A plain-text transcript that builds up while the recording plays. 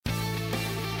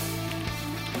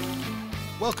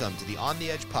Welcome to the On the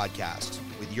Edge podcast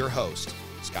with your host,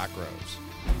 Scott Groves.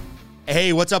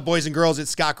 Hey, what's up, boys and girls? It's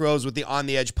Scott Groves with the On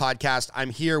the Edge podcast. I'm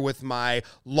here with my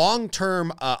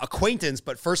long-term acquaintance,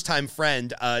 but first-time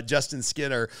friend, Justin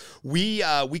Skinner. We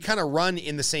kind of run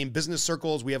in the same business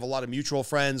circles. We have a lot of mutual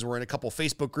friends. We're in a couple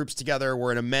Facebook groups together.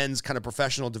 We're in a men's kind of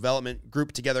professional development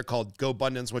group together called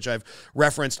GoBundance, which I've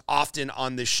referenced often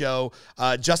on this show.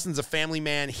 Justin's a family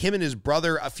man. Him and his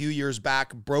brother a few years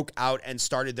back broke out and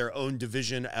started their own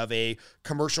division of a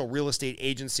commercial real estate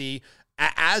agency.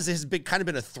 As has been kind of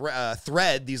been a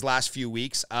thread these last few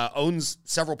weeks, owns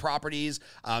several properties,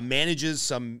 manages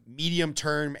some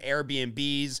medium-term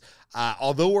Airbnbs.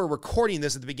 Although we're recording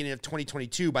this at the beginning of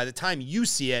 2022, by the time you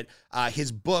see it,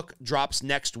 his book drops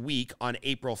next week on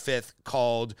April 5th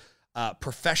called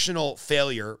Professional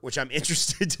Failure, which I'm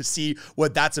interested to see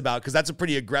what that's about because that's a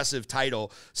pretty aggressive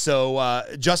title. So,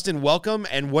 Justin, welcome.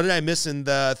 And what did I miss in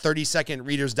the 30-second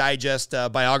Reader's Digest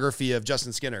biography of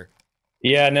Justin Skinner?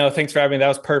 Yeah, no, thanks for having me. That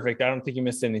was perfect. I don't think you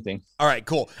missed anything. All right,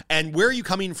 cool. And where are you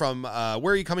coming from?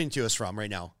 Where are you coming to us from right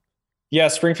now? Yeah,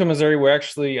 Springfield,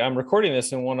 Missouri. I'm recording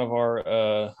this in one of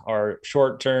our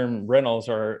short-term rentals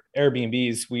or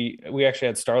Airbnbs. We actually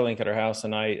had Starlink at our house,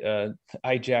 and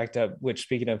I jacked up. Which,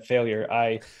 speaking of failure,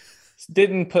 I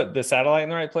didn't put the satellite in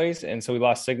the right place, and so we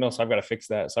lost signal. So I've got to fix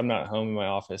that. So I'm not home in my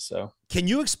office. So can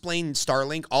you explain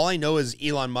Starlink? All I know is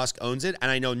Elon Musk owns it,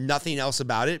 and I know nothing else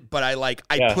about it. But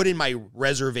I put in my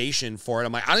reservation for it.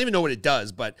 I'm like, I don't even know what it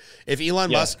does, but if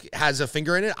Elon Musk has a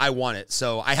finger in it, I want it.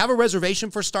 So I have a reservation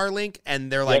for Starlink,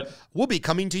 and they're like, we'll be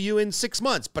coming to you in 6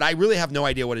 months, but I really have no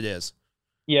idea what it is.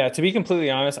 Yeah, to be completely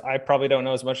honest, I probably don't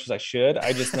know as much as I should.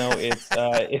 I just know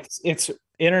it's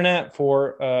internet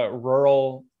for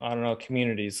rural,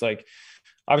 communities. Like,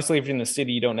 obviously, if you're in the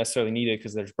city, you don't necessarily need it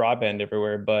because there's broadband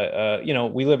everywhere. But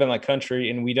we live in like country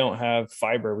and we don't have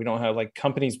fiber. We don't have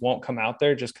companies won't come out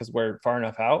there just because we're far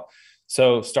enough out.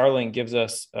 So Starlink gives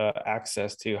us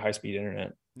access to high-speed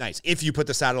internet. Nice, if you put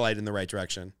the satellite in the right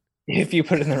direction. If you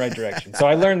put it in the right direction. So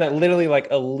I learned that literally like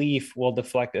a leaf will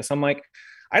deflect this. I'm like,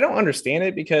 I don't understand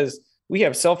it because we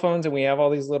have cell phones and we have all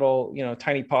these little,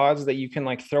 tiny pods that you can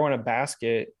like throw in a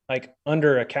basket, like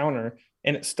under a counter,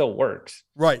 and it still works.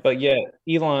 Right. But yet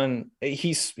Elon,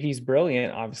 he's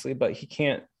brilliant, obviously, but he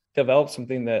can't develop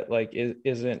something that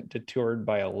isn't deterred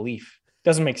by a leaf.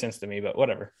 Doesn't make sense to me, but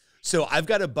whatever. So I've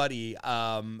got a buddy,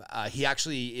 he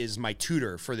actually is my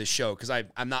tutor for this show because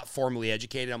I'm not formally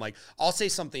educated. I'm like, I'll say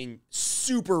something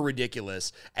super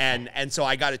ridiculous. And so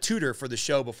I got a tutor for the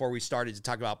show before we started to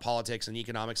talk about politics and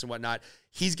economics and whatnot.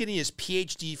 He's getting his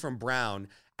PhD from Brown.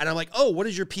 And I'm like, oh, what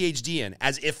is your PhD in?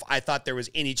 As if I thought there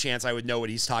was any chance I would know what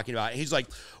he's talking about. And he's like,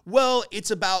 well, it's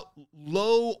about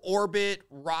low orbit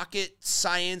rocket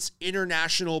science,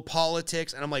 international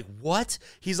politics. And I'm like, what?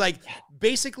 He's like,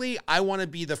 basically, I want to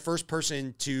be the first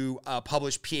person to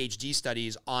publish PhD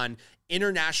studies on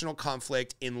international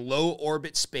conflict in low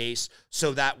orbit space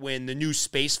so that when the new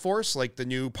Space Force, like the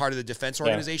new part of the defense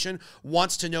organization,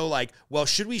 wants to know like, well,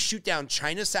 should we shoot down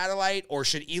China's satellite or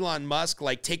should Elon Musk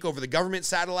like take over the government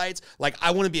satellites? Like,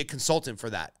 I want to be a consultant for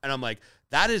that. And I'm like,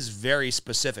 that is very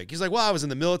specific. He's like, well, I was in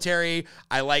the military.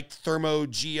 I liked thermo,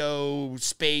 geo,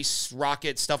 space,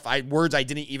 rocket stuff. Words I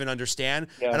didn't even understand.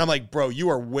 Yeah. And I'm like, bro, you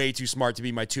are way too smart to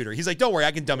be my tutor. He's like, don't worry,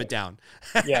 I can dumb it down.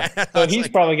 Yeah. So he's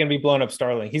probably going to be blowing up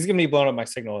Starlink. He's going to be blowing up my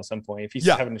signal at some point if he's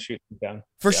having to shoot it down.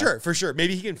 For sure.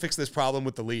 Maybe he can fix this problem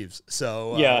with the leaves.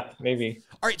 So maybe.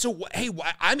 All right. So hey,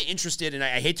 I'm interested, and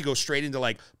I hate to go straight into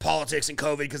like politics and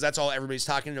COVID because that's all everybody's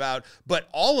talking about. But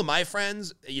all of my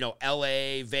friends,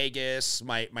 LA, Vegas,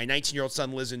 my 19-year-old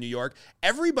son lives in New York.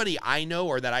 Everybody I know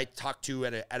or that I talk to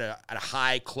at a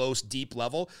high, close, deep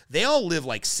level, they all live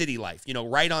like city life,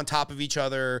 right on top of each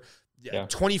other.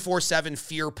 24/7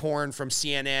 fear porn from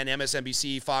CNN,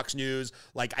 MSNBC, Fox News.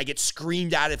 Like, I get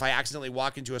screamed at if I accidentally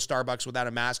walk into a Starbucks without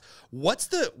a mask. What's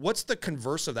the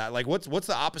converse of that? Like, what's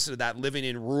the opposite of that living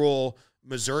in rural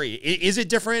Missouri? Is it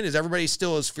different? Is everybody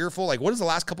still as fearful? Like, what has the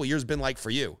last couple of years been like for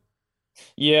you?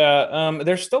 Yeah,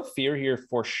 there's still fear here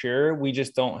for sure. We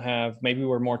just don't have, maybe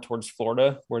we're more towards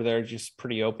Florida where they're just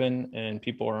pretty open and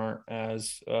people aren't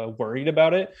as worried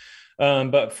about it.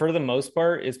 But for the most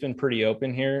part, it's been pretty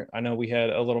open here. I know we had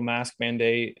a little mask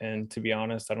mandate, and to be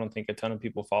honest, I don't think a ton of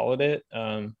people followed it.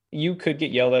 You could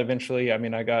get yelled at eventually. I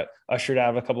mean, I got ushered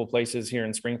out of a couple of places here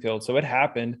in Springfield, so it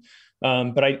happened.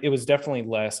 But it was definitely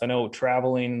less. I know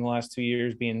traveling in the last 2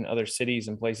 years, being in other cities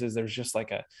and places, there's just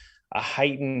like a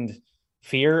heightened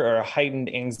fear or a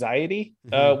heightened anxiety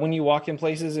when you walk in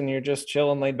places and you're just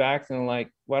chilling, laid back, and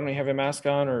like, why don't you have a mask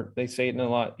on? Or they say it in a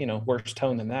lot, worse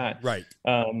tone than that. Right.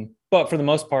 But for the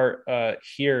most part,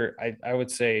 here, I would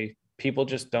say people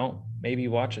just don't maybe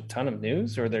watch a ton of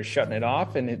news, or they're shutting it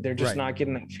off, and they're just Right. not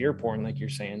getting that fear porn like you're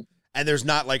saying. And there's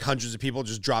not like hundreds of people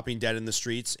just dropping dead in the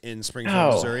streets in Springfield,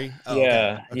 Oh, Missouri. Oh, okay.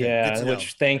 yeah, Okay. Good yeah. to know.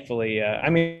 Which thankfully, I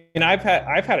mean, I've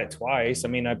had it twice. I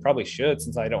mean, I probably should,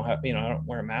 since I don't have, I don't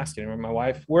wear a mask anymore. My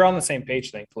wife, we're on the same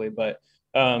page, thankfully, but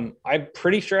I'm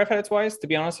pretty sure I've had it twice. To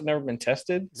be honest, I've never been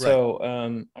tested. Right.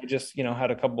 So I just,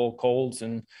 had a couple colds,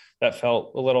 and that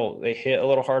felt they hit a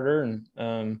little harder.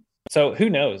 And so who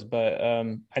knows? But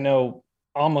I know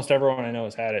almost everyone I know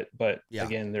has had it. But Yeah.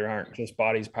 again, there aren't just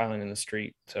bodies piling in the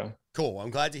street. So. Cool. I'm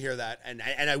glad to hear that. And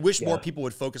I wish more Yeah. people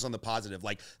would focus on the positive.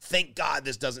 Like, thank God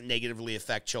this doesn't negatively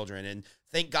affect children. And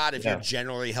thank God if you're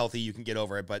generally healthy, you can get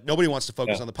over it. But nobody wants to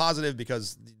focus on the positive,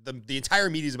 because the entire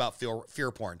media is about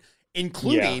fear porn,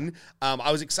 including,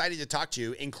 I was excited to talk to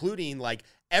you, including like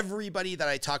everybody that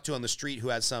I talked to on the street who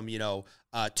has some,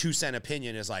 2-cent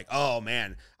opinion is like, oh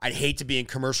man, I'd hate to be in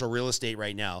commercial real estate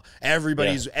right now.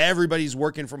 Everybody's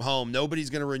working from home. Nobody's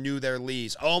going to renew their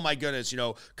lease. Oh my goodness.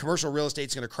 Commercial real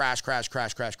estate's going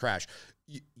to crash.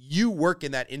 You work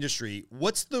in that industry.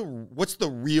 What's the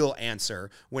real answer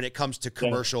when it comes to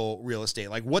commercial real estate?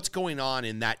 Like, what's going on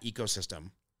in that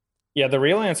ecosystem? Yeah, the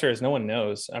real answer is no one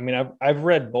knows. I mean, I've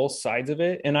read both sides of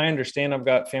it, and I understand. I've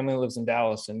got family that lives in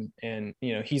Dallas, and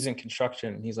he's in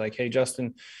construction. He's like, hey,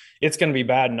 Justin, it's going to be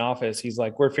bad in office. He's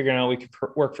like, we're figuring out we can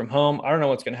work from home. I don't know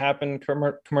what's going to happen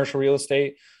commercial real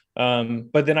estate.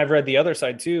 But then I've read the other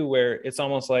side too, where it's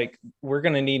almost like we're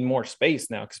going to need more space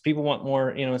now, because people want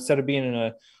more. Instead of being in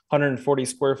a 140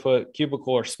 square foot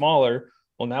cubicle or smaller,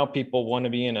 well, now people want to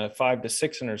be in a 500 to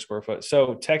 600 square foot.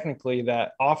 So technically,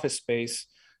 that office space,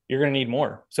 you're going to need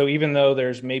more. So even though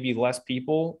there's maybe less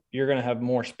people, you're going to have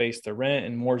more space to rent,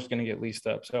 and more is going to get leased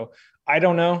up. So I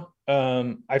don't know.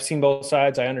 I've seen both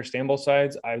sides. I understand both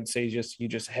sides. I would say you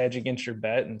just hedge against your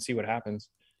bet and see what happens.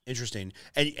 Interesting.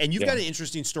 And you've got an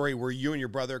interesting story where you and your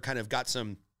brother kind of got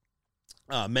some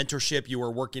mentorship. You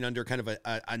were working under kind of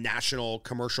a national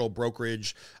commercial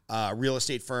brokerage real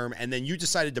estate firm, and then you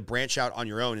decided to branch out on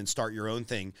your own and start your own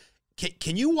thing.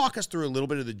 Can you walk us through a little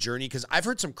bit of the journey? Because I've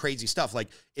heard some crazy stuff. Like,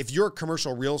 if you're a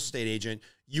commercial real estate agent,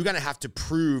 you're going to have to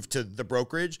prove to the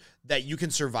brokerage that you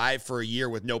can survive for a year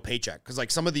with no paycheck. Because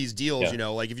like some of these deals,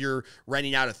 like if you're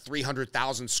renting out a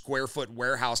 300,000 square foot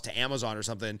warehouse to Amazon or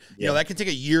something, that can take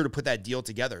a year to put that deal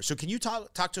together. So can you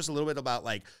talk to us a little bit about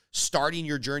like starting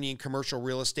your journey in commercial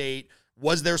real estate?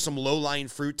 Was there some low-lying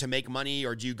fruit to make money,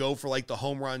 or do you go for like the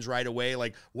home runs right away?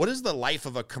 Like, what does the life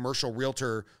of a commercial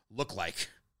realtor look like?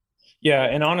 Yeah.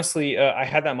 And honestly, I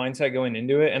had that mindset going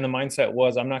into it. And the mindset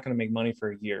was, I'm not going to make money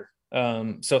for a year.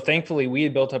 So thankfully, we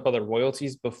had built up other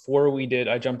royalties before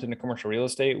I jumped into commercial real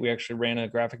estate. We actually ran a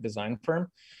graphic design firm.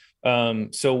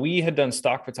 So we had done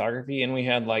stock photography, and we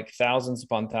had like thousands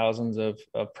upon thousands of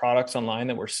products online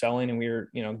that we're selling, and we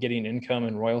were, getting income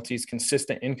and royalties,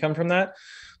 consistent income from that.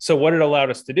 So what it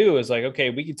allowed us to do is like, okay,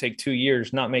 we could take 2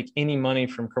 years, not make any money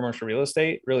from commercial real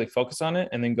estate, really focus on it,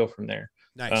 and then go from there.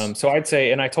 Nice. So I'd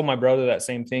say, and I told my brother that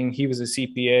same thing. He was a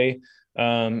CPA,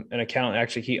 an accountant.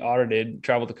 Actually, he audited,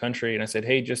 traveled the country. And I said,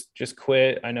 hey, just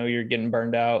quit. I know you're getting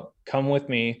burned out. Come with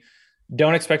me.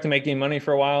 Don't expect to make any money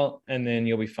for a while, and then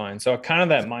you'll be fine. So kind of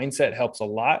that mindset helps a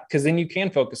lot, because then you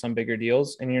can focus on bigger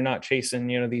deals, and you're not chasing,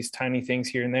 these tiny things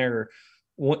here and there.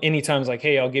 Or anytime's like,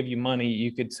 hey, I'll give you money.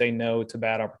 You could say no to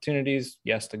bad opportunities,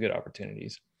 yes to good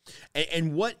opportunities.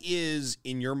 And what is,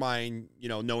 in your mind,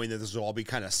 knowing that this will all be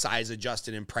kind of size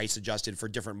adjusted and price adjusted for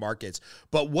different markets,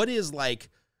 but what is like,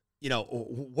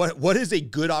 what is a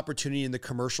good opportunity in the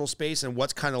commercial space, and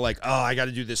what's kind of like, oh, I got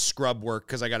to do this scrub work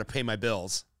because I got to pay my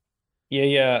bills?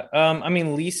 Yeah. I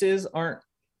mean, leases aren't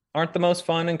the most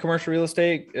fun in commercial real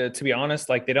estate, to be honest.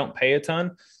 Like, they don't pay a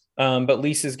ton. But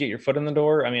leases get your foot in the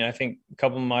door. I mean, I think a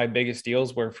couple of my biggest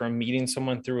deals were from meeting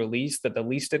someone through a lease that the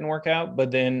lease didn't work out, but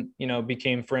then,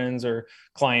 became friends or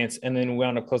clients, and then we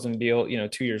wound up closing a deal,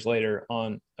 2 years later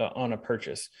on a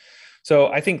purchase. So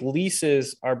I think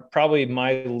leases are probably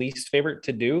my least favorite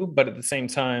to do, but at the same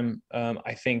time,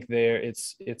 I think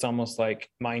it's almost like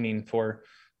mining for,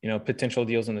 potential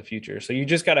deals in the future. So you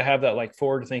just got to have that like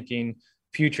forward thinking,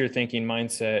 future thinking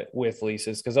mindset with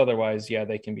leases, because otherwise,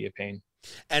 they can be a pain.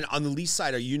 And on the lease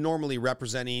side, are you normally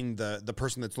representing the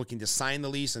person that's looking to sign the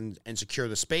lease and secure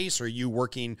the space? Or are you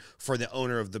working for the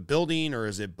owner of the building, or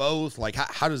is it both? Like,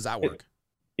 how does that work?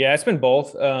 Yeah, it's been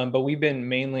both. But we've been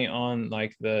mainly on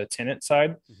like the tenant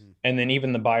side, and then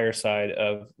even the buyer side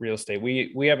of real estate.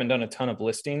 We haven't done a ton of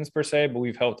listings per se, but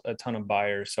we've helped a ton of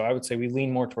buyers. So I would say we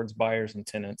lean more towards buyers and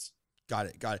tenants. Got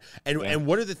it. Got it. And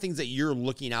what are the things that you're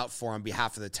looking out for on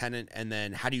behalf of the tenant? And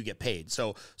then how do you get paid?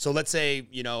 So let's say,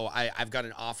 I've got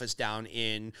an office down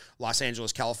in Los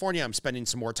Angeles, California. I'm spending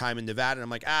some more time in Nevada. And I'm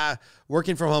like,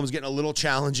 working from home is getting a little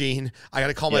challenging. I got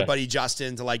to call my buddy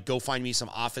Justin to like go find me some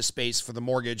office space for the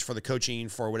mortgage, for the coaching,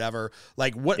 for whatever.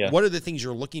 Like what are the things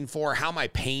you're looking for? How am I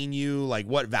paying you? Like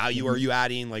what value are you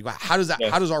adding? Like how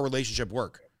does our relationship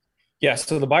work? Yeah,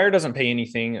 so the buyer doesn't pay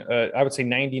anything. I would say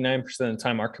 99% of the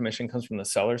time our commission comes from the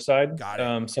seller side. Got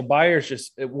it. So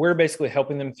buyers we're basically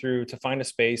helping them through to find a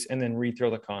space and then re-throw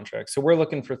the contract. So we're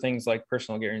looking for things like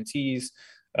personal guarantees,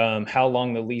 how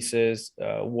long the lease is,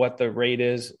 what the rate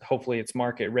is. Hopefully it's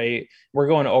market rate. We're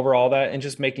going over all that and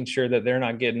just making sure that they're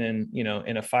not getting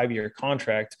in a 5-year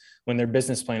contract when their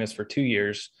business plan is for 2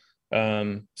 years.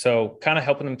 So kind of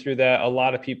helping them through that. A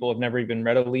lot of people have never even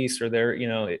read a lease, or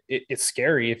it's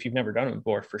scary if you've never done it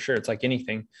before, for sure. It's like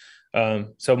anything.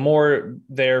 So more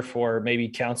there for maybe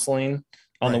counseling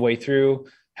on the way through,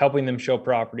 helping them show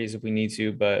properties if we need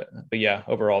to, but yeah,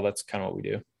 overall, that's kind of what we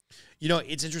do.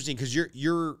 It's interesting because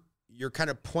you're kind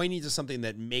of pointing to something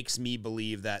that makes me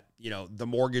believe that, the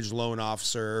mortgage loan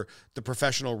officer, the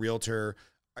professional realtor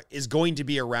is going to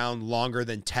be around longer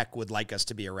than tech would like us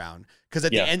to be around. Because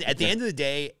at the end of the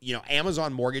day,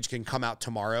 Amazon Mortgage can come out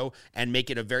tomorrow and make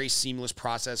it a very seamless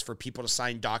process for people to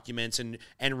sign documents and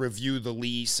review the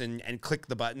lease and click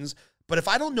the buttons. But if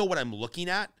I don't know what I'm looking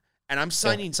at and I'm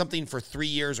signing something for 3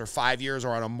 years or 5 years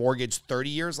or on a mortgage 30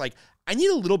 years, like I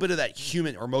need a little bit of that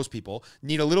human, or most people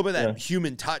need a little bit of that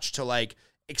human touch to like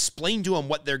explain to them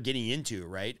what they're getting into.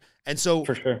 Right. And so,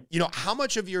 for sure, how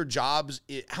much of your job is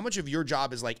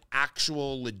like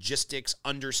actual logistics,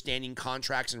 understanding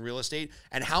contracts and real estate,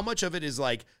 and how much of it is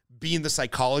like being the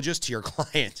psychologist to your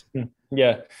client?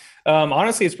 Yeah.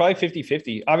 Honestly, it's probably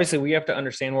 50-50. Obviously we have to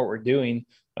understand what we're doing.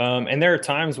 And there are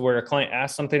times where a client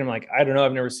asks something, I'm like, I don't know,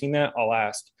 I've never seen that, I'll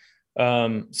ask.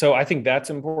 So I think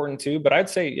that's important too, but I'd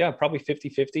say, probably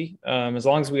 50-50. As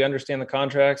long as we understand the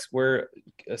contracts, we're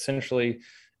essentially,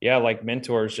 like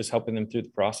mentors, just helping them through the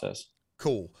process.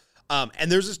 Cool.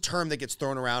 And there's this term that gets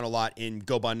thrown around a lot in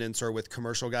GoBundance or with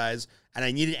commercial guys. And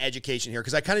I need an education here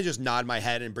because I kind of just nod my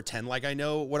head and pretend like I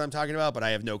know what I'm talking about, but I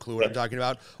have no clue what I'm talking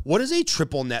about. What is a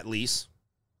triple net lease?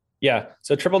 Yeah.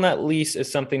 So triple net lease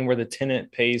is something where the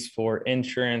tenant pays for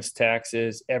insurance,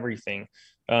 taxes, everything.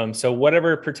 So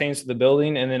whatever pertains to the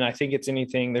building. And then I think it's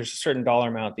anything, there's a certain dollar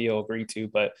amount that you'll agree to,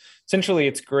 but essentially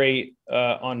it's great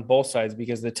on both sides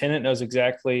because the tenant knows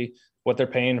exactly what they're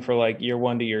paying for like year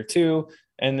 1 to year 2.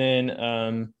 And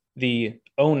then the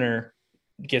owner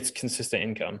gets consistent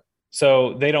income.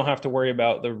 So they don't have to worry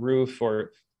about the roof,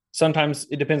 or sometimes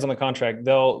it depends on the contract.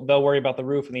 They'll worry about the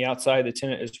roof and the outside. The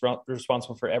tenant is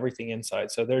responsible for everything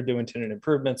inside. So they're doing tenant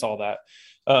improvements, all that.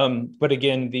 But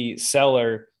again, the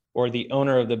seller or the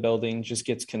owner of the building just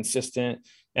gets consistent.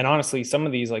 And honestly, some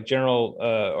of these like Dollar,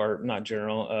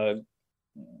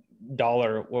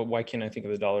 well, why can't I think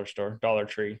of the dollar store? Dollar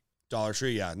Tree. Dollar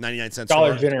Tree, yeah. 99 cents.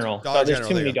 Dollar General. Dollar There's General,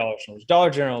 too many dollar stores. Dollar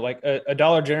General, like a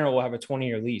Dollar General will have a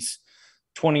 20-year lease,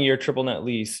 20-year triple net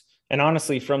lease. And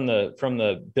honestly, from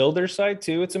the builder side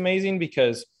too, it's amazing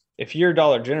because if you're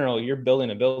Dollar General, you're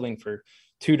building a building for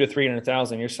 $200,000 to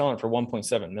 $300,000, you're selling it for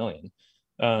 1.7 million.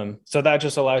 So that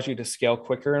just allows you to scale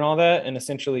quicker and all that, and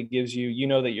essentially gives you,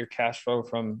 that your cash flow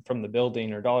from the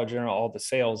building or Dollar General, all the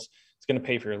sales, is going to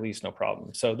pay for your lease, no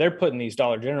problem. So they're putting these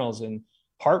Dollar Generals in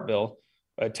Hartville,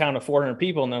 a town of 400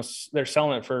 people, and they're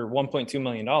selling it for $1.2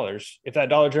 million. If that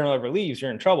Dollar General ever leaves, you're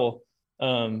in trouble.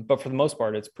 But for the most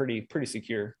part, it's pretty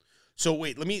secure. So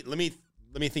wait, let me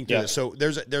think through this. So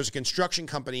there's a construction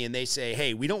company and they say,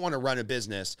 hey, we don't want to run a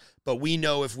business, but we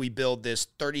know if we build this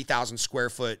 30,000 square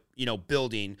foot,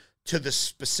 building to the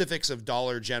specifics of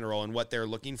Dollar General and what they're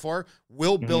looking for,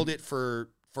 we'll build it for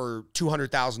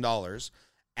 $200,000.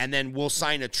 And then we'll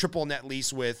sign a triple net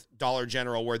lease with Dollar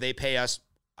General where they pay us,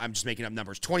 I'm just making up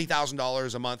numbers,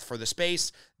 $20,000 a month for the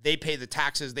space. They pay the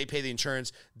taxes, they pay the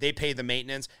insurance, they pay the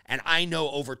maintenance. And I know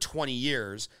over 20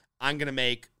 years, I'm going to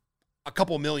make a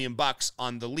couple $1,000,000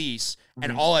 on the lease,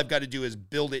 and all I've got to do is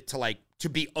build it to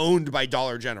be owned by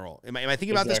Dollar General. Am I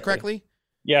thinking about this correctly?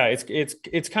 Yeah,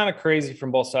 it's kind of crazy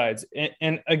from both sides.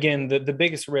 And again, the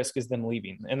biggest risk is them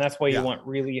leaving. And that's why you want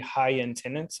really high-end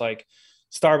tenants. Like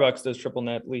Starbucks does triple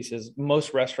net leases.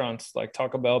 Most restaurants like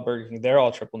Taco Bell, Burger King, they're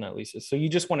all triple net leases. So you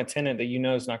just want a tenant that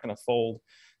is not going to fold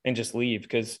and just leave,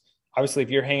 because obviously, if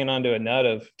you're hanging on to a nut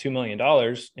of $2 million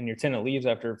and your tenant leaves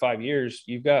after 5 years,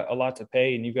 you've got a lot to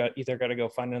pay, and you've got either got to go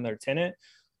find another tenant,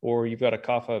 or you've got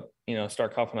to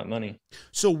start coughing up money.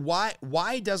 So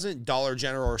why doesn't Dollar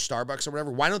General or Starbucks or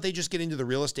whatever, why don't they just get into the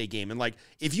real estate game? And like,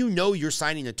 if you know you're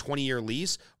signing a 20-year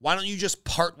lease, why don't you just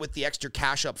part with the extra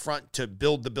cash up front to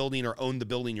build the building or own the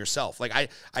building yourself? Like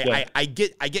I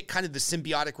get kind of the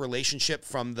symbiotic relationship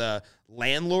from the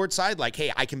landlord side. Like,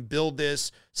 hey, I can build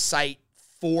this site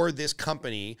for this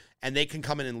company and they can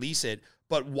come in and lease it.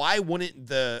 But why wouldn't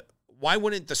the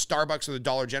Starbucks or the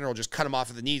Dollar General just cut them off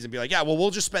at the knees and be like, yeah, well, we'll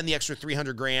just spend the extra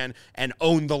 $300,000 and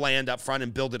own the land up front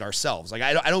and build it ourselves? Like,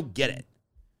 I don't get it.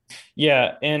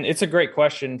 Yeah. And it's a great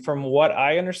question. From what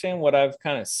I understand, what I've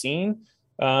kind of seen,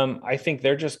 I think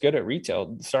they're just good at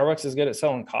retail. Starbucks is good at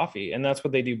selling coffee, and that's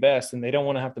what they do best. And they don't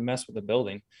want to have to mess with the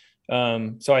building.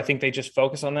 So I think they just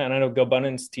focus on that. And I know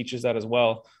GoBundance teaches that as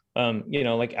well.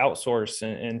 Like outsource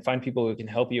and find people who can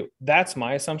help you. That's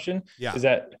my assumption, is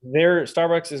that their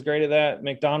Starbucks is great at that.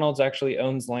 McDonald's actually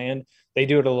owns land. They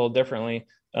do it a little differently.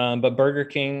 But Burger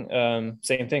King,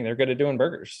 same thing. They're good at doing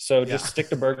burgers. So just stick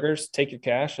to burgers, take your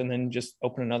cash, and then just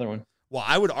open another one. Well,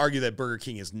 I would argue that Burger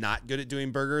King is not good at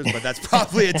doing burgers, but that's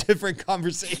probably a different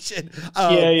conversation.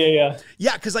 Yeah.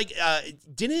 Because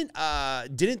didn't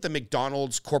the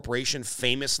McDonald's corporation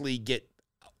famously get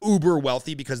uber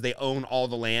wealthy because they own all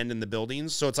the land and the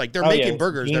buildings? So it's like they're making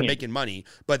burgers, they're making money,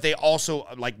 but they also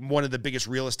like one of the biggest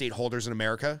real estate holders in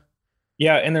America.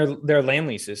 Yeah, and they're land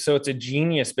leases. So it's a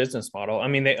genius business model. I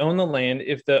mean, they own the land.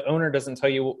 If the owner doesn't tell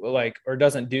you or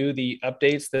doesn't do the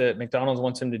updates that McDonald's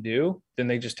wants him to do, then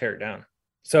they just tear it down.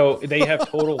 So they have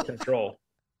total control.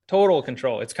 Total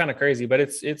control. It's kind of crazy, but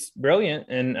it's brilliant.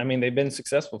 And I mean, they've been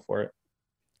successful for it.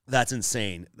 That's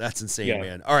insane.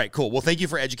 Man. All right, cool. Well, thank you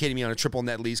for educating me on a triple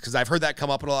net lease, because I've heard that come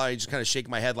up a lot. I just kind of shake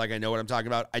my head like I know what I'm talking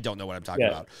about. I don't know what I'm talking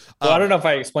about. Well, I don't know if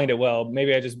I explained it well.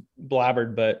 Maybe I just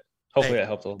blabbered, but hopefully that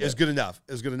helped a little bit. It was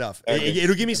good enough.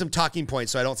 It'll give me some talking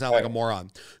points so I don't sound like a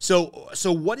moron. So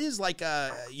what is like,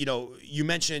 you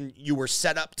mentioned you were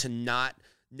set up to not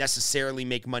necessarily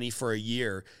make money for a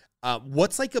year.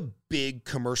 What's like a big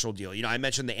commercial deal? I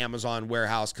mentioned the Amazon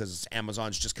warehouse because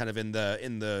Amazon's just kind of in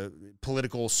the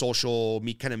political, social,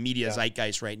 kind of media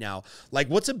zeitgeist right now. Like,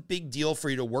 what's a big deal for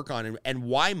you to work on, and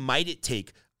why might it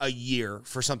take a year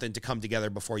for something to come together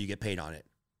before you get paid on it?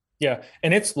 Yeah,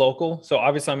 and it's local. So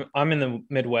obviously I'm in the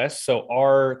Midwest, so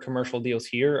our commercial deals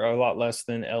here are a lot less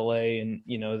than LA and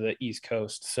the East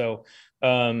Coast. So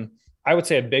I would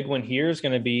say a big one here is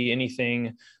going to be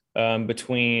anything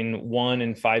between 1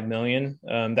 and 5 million.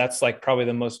 That's like probably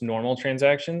the most normal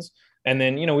transactions. And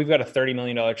then, we've got a $30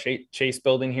 million Chase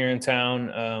building here in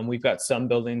town. We've got some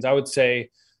buildings, I would say,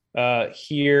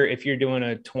 here, if you're doing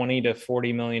a $20 to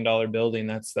 $40 million building,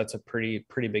 that's a pretty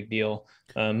big deal.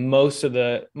 Most of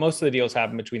the deals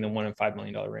happen between the $1 and $5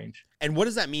 million range. And what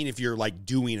does that mean if you're like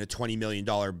doing a $20 million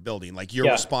building? Like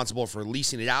you're responsible for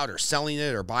leasing it out or selling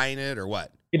it or buying it or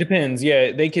what? It depends.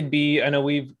 Yeah, they could be. I know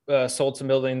we've sold some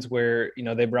buildings where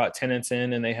they brought tenants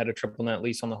in and they had a triple net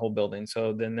lease on the whole building.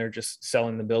 So then they're just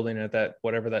selling the building at that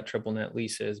whatever that triple net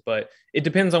lease is. But it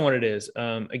depends on what it is.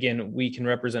 Again, we can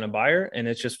represent a buyer, and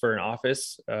it's just for an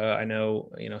office. I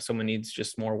know someone needs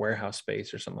just more warehouse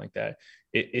space or something like that.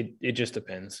 It just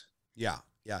depends. Yeah.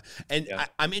 And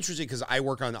I'm interested because I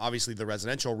work on obviously the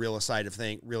residential real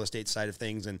estate side of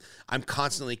things. And I'm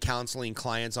constantly counseling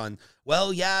clients on,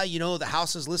 the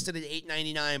house is listed at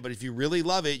 $899, but if you really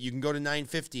love it, you can go to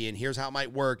 $950, and here's how it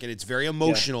might work. And it's very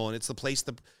emotional, and it's the place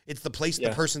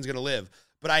the person's going to live.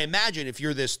 But I imagine if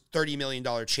you're this $30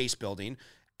 million Chase building,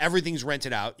 everything's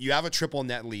rented out, you have a triple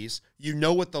net lease,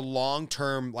 what the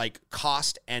long-term like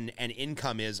cost and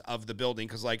income is of the building.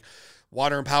 Cause like,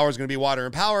 water and power is going to be water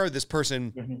and power. This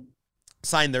person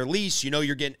signed their lease.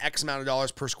 You're getting X amount of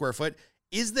dollars per square foot.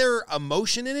 Is there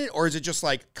emotion in it, or is it just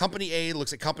like company A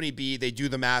looks at company B, they do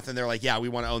the math, and they're like, yeah, we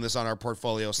want to own this on our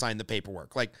portfolio, sign the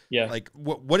paperwork? Like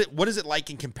what is it like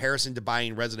in comparison to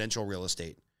buying residential real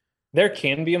estate? There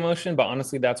can be emotion, but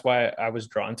honestly, that's why I was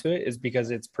drawn to it, is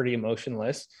because it's pretty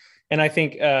emotionless. And I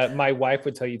think my wife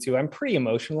would tell you too. I'm pretty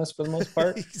emotionless for the most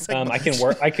part. Like, I can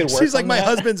work. She's like, my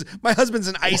husband's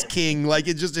an ice king. Like,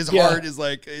 it just his heart is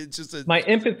like, it's just my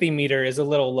empathy meter is a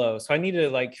little low, so I need to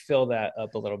like fill that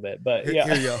up a little bit. But here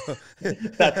you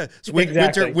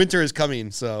go. Winter is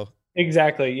coming, so.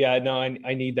 Exactly. Yeah, no,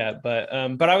 I need that. But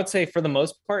I would say for the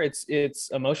most part, it's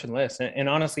emotionless. And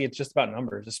honestly, it's just about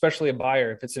numbers, especially a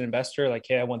buyer. If it's an investor, like,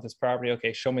 hey, I want this property.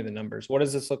 Okay, show me the numbers. What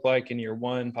does this look like in year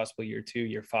 1, possibly year 2,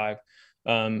 year 5?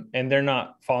 And they're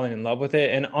not falling in love with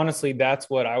it. And honestly, that's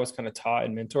what I was kind of taught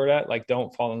and mentored at. Like,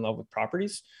 don't fall in love with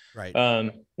properties. Right.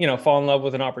 Fall in love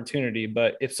with an opportunity.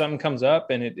 But if something comes up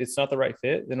and it's not the right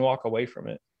fit, then walk away from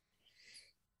it.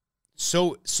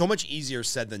 So much easier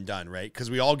said than done, right?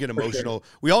 Because we all get For sure. emotional.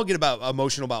 We all get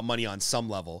emotional about money on some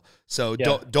level. So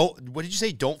Yeah. don't. What did you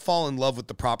say? Don't fall in love with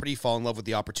the property. Fall in love with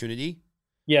the opportunity.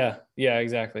 Yeah. Yeah,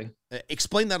 exactly.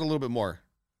 Explain that a little bit more.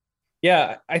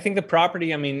 Yeah, I think the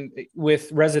property, I mean,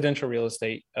 with residential real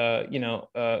estate,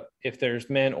 if there's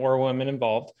men or women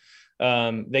involved,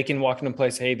 they can walk into a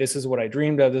place, hey, this is what I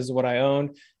dreamed of, this is what I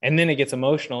own. And then it gets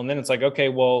emotional. And then it's like, okay,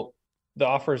 well, the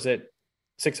offer's at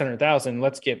 600,000,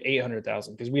 let's give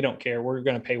 800,000 because we don't care. We're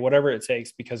going to pay whatever it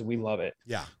takes because we love it.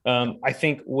 Yeah. I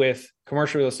think with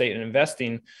commercial real estate and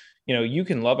investing, you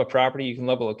can love a property, you can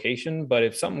love a location, but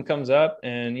if something comes up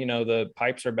and, the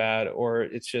pipes are bad, or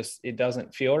it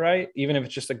doesn't feel right, even if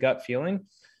it's just a gut feeling,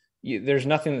 there's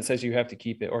nothing that says you have to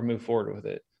keep it or move forward with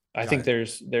it. I think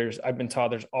I've been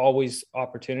taught there's always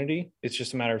opportunity. It's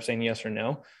just a matter of saying yes or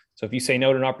no. So if you say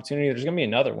no to an opportunity, there's going to be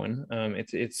another one.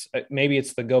 It's maybe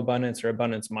it's the go abundance or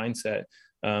abundance mindset.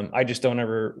 I just don't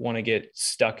ever want to get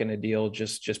stuck in a deal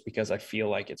just because I feel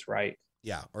like it's right.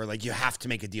 Yeah. Or like you have to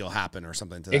make a deal happen or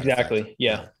something to that Exactly. effect.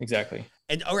 Yeah, exactly.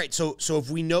 And all right. So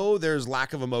if we know there's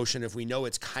lack of emotion, if we know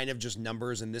it's kind of just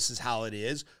numbers and this is how it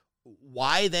is,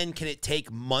 why then can it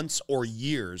take months or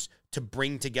years to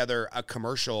bring together a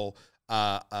commercial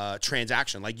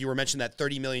transaction? Like you were mentioning that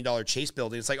 $30 million Chase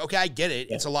building. It's like, okay, I get it.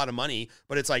 Yeah. It's a lot of money,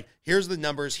 but it's like, here's the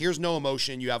numbers. Here's no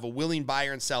emotion. You have a willing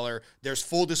buyer and seller. There's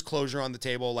full disclosure on the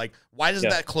table. Like, why doesn't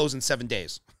that close in 7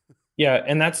 days? Yeah.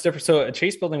 And that's different. So a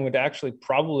Chase building would actually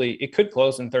it could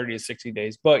close in 30 to 60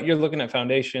 days, but you're looking at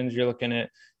foundations, you're looking at,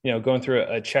 going through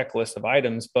a checklist of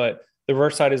items, but the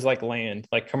reverse side is like land,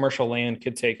 like commercial land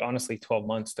could take honestly 12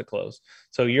 months to close.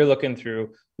 So you're looking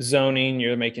through zoning,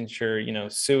 you're making sure,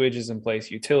 sewage is in place,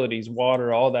 utilities,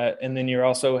 water, all that. And then you're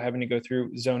also having to go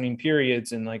through zoning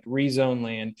periods and like rezone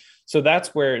land. So that's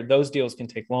where those deals can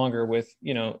take longer. With,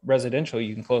 residential,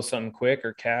 you can close something quick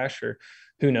or cash or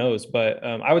who knows. But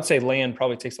I would say land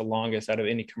probably takes the longest out of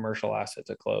any commercial asset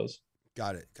to close.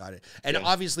 Got it. And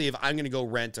obviously if I'm going to go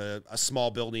rent a small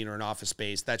building or an office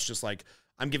space, that's just like,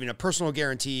 I'm giving a personal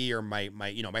guarantee, or my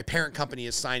parent company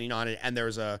is signing on it, and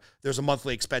there's a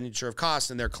monthly expenditure of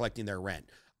costs and they're collecting their rent.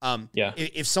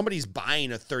 If somebody's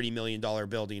buying a $30 million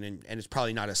building and it's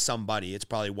probably not somebody, it's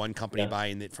probably one company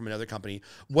buying it from another company.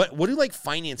 What do like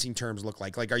financing terms look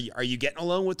like? Like, are you getting a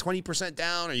loan with 20%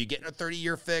 down? Are you getting a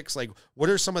 30-year fix? Like, what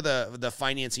are some of the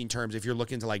financing terms if you're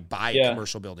looking to like buy a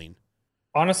commercial building?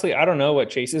 Honestly, I don't know what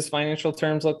Chase's financial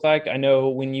terms look like. I know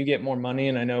when you get more money,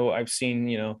 and I know I've seen,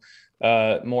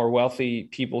 more wealthy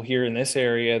people here in this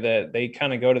area that they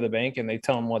kind of go to the bank and they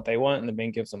tell them what they want and the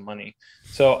bank gives them money.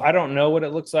 So I don't know what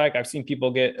it looks like. I've seen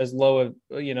people get as low as,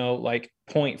 like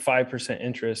 0.5%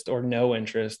 interest or no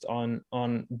interest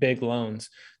on big loans.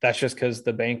 That's just because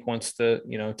the bank wants to,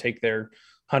 take their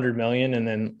 100 million and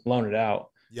then loan it out.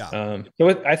 Yeah.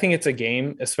 So I think it's a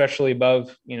game, especially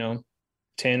above,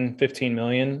 10, 15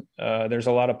 million. There's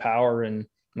a lot of power and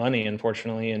money,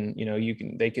 unfortunately. And,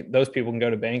 those people can go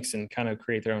to banks and kind of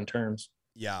create their own terms.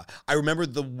 Yeah. I remember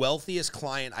the wealthiest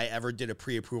client I ever did a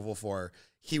pre-approval for.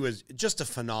 He was just a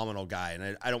phenomenal guy.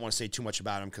 And I don't want to say too much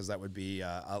about him because that would be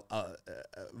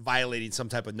violating some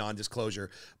type of non-disclosure,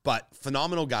 but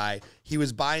phenomenal guy. He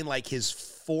was buying like his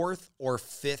fourth or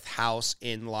fifth house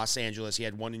in Los Angeles. He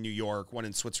had one in New York, one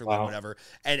in Switzerland, whatever.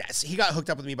 And he got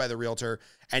hooked up with me by the realtor,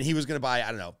 and he was going to buy, I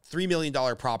don't know, $3 million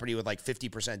property with like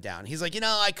 50% down. He's like,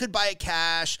 I could buy it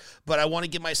cash, but I want to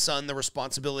give my son the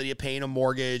responsibility of paying a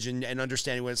mortgage and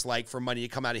understanding what it's like for money to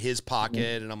come out of his pocket.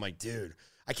 Mm-hmm. And I'm like, dude,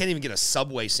 I can't even get a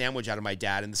Subway sandwich out of my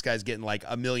dad, and this guy's getting like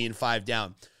 $1.5 million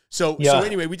down. So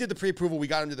anyway, we did the pre-approval. We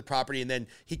got him to the property, and then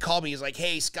he called me. He's like,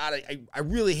 hey, Scott, I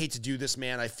really hate to do this,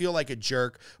 man. I feel like a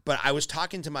jerk, but I was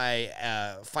talking to my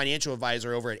financial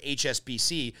advisor over at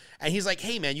HSBC, and he's like,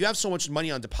 hey, man, you have so much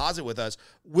money on deposit with us.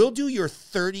 We'll do your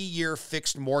 30-year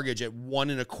fixed mortgage at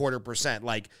 1.25%.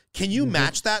 Like, can you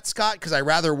match that, Scott? Because I'd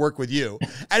rather work with you.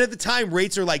 And at the time,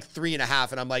 rates are like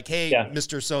 3.5%, and I'm like, hey,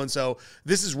 Mr. So-and-so,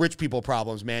 this is rich people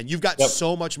problems, man. You've got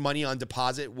so much money on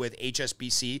deposit with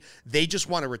HSBC. They just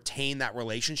want to retain that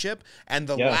relationship. And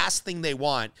the last thing they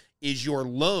want is your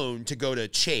loan to go to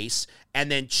Chase, and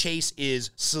then Chase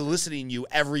is soliciting you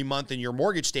every month in your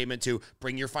mortgage statement to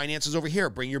bring your finances over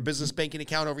here, bring your business banking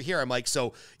account over here. I'm like,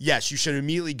 so yes, you should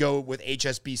immediately go with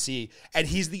HSBC. And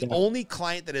he's the only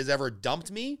client that has ever dumped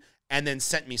me and then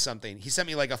sent me something. He sent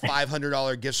me like a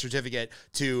 $500 gift certificate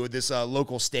to this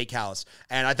local steakhouse,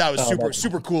 and I thought it was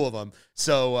super cool of him.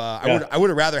 So I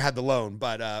would have rather had the loan,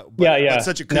 but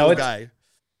such a cool guy.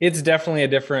 It's definitely a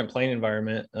different playing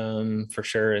environment, for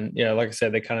sure. And like I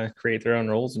said, they kind of create their own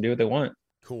rules and do what they want.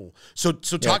 Cool. So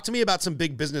talk to me about some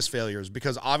big business failures,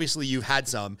 because obviously you've had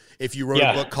some if you wrote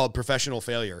a book called Professional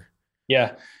Failure.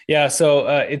 Yeah. Yeah. So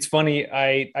it's funny.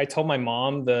 I told my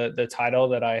mom the title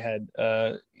that I had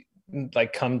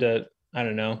like come to, I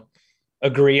don't know,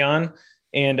 agree on.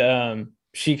 And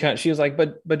she was like,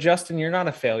 but Justin, you're not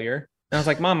a failure. And I was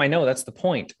like, Mom, I know, that's the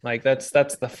point. Like that's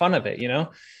the fun of it, you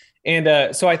know?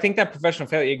 And so I think that professional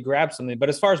failure, it grabs something. But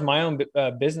as far as my own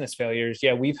business failures,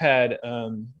 yeah, we've had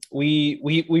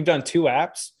we've done 2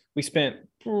 apps. We spent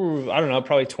I don't know,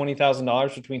 probably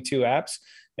 $20,000 between 2 apps,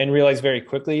 and realized very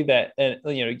quickly that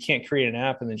you can't create an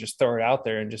app and then just throw it out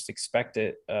there and just expect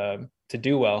it to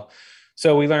do well.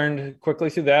 So we learned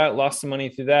quickly through that, lost some money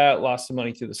through that, lost some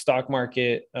money through the stock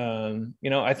market.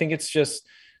 I think it's just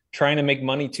trying to make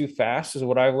money too fast is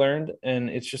what I've learned. And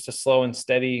it's just a slow and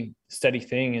steady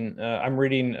thing. And I'm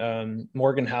reading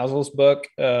Morgan Housel's book,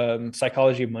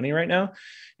 Psychology of Money right now.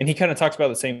 And he kind of talks about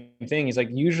the same thing. He's like,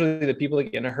 usually the people that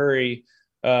get in a hurry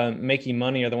making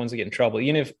money are the ones that get in trouble.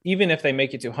 Even if they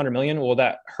make it to 100 million, well,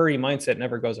 that hurry mindset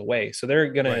never goes away. So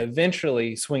they're going to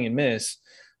eventually swing and miss.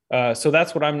 So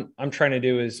that's what I'm trying to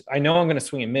do is I know I'm going to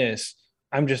swing and miss.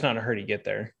 I'm just not in a hurry to get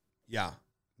there. Yeah.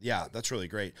 Yeah, that's really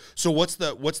great. So what's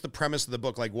the premise of the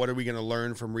book? Like, what are we going to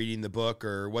learn from reading the book,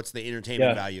 or what's the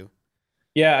entertainment value?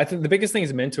 Yeah, I think the biggest thing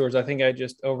is mentors. I think I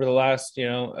just, over the last, 3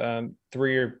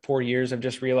 or 4 years, I've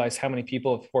just realized how many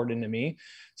people have poured into me.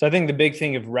 So I think the big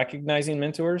thing of recognizing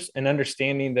mentors and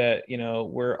understanding that,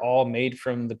 we're all made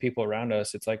from the people around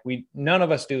us. It's like none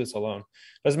of us do this alone.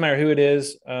 Doesn't matter who it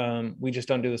is. We just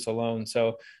don't do this alone.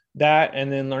 So that, and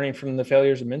then learning from the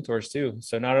failures of mentors too.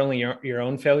 So not only your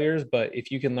own failures, but if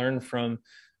you can learn from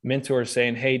mentors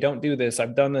saying, hey, don't do this.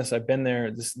 I've done this. I've been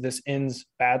there. This ends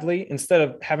badly. Instead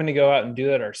of having to go out and do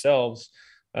that ourselves,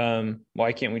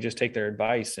 why can't we just take their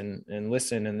advice and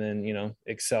listen, and then,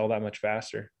 excel that much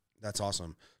faster? That's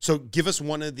awesome. So give us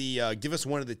one of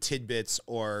the tidbits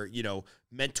or,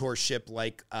 mentorship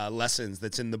like lessons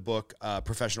that's in the book,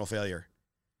 Professional Failure.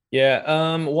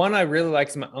 Yeah. One I really like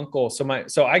is my uncle. So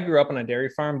I grew up on a dairy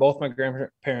farm. Both my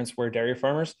grandparents were dairy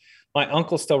farmers. My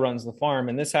uncle still runs the farm.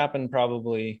 And this happened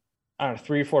probably, I don't know,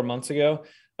 3 or 4 months ago.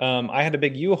 I had a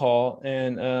big U-Haul,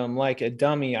 and like a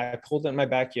dummy, I pulled it in my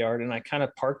backyard, and I kind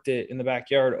of parked it in the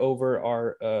backyard over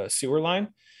our sewer line.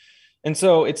 And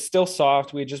so it's still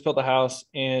soft. We had just built the house,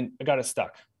 and I got it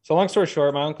stuck. So long story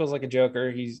short, my uncle's like a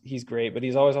joker. He's great, but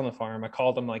he's always on the farm. I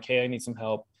called him like, hey, I need some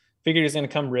help. Figured he's going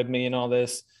to come rib me and all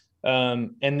this.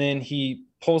 And then he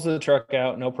pulls the truck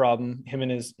out, no problem. Him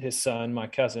and his son, my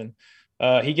cousin,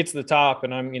 he gets to the top,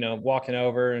 and I'm, walking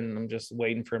over, and I'm just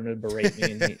waiting for him to berate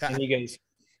me. And he goes,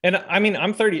 and I mean,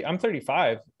 I'm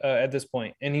 35 at this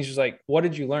point. And he's just like, what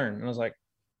did you learn? And I was like,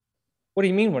 what do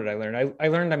you mean? What did I learn? I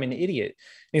learned I'm an idiot. And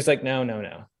he's like,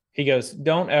 no. He goes,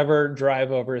 don't ever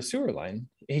drive over a sewer line.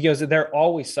 He goes, they're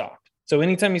always soft. So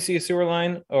anytime you see a sewer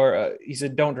line, or he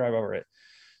said, don't drive over it.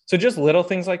 So just little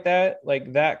things like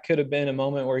that could have been a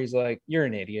moment where he's like, you're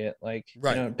an idiot. Like,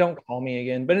 don't call me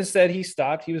again. But instead he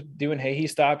stopped. He was doing hay. He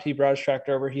stopped. He brought his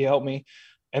tractor over. He helped me.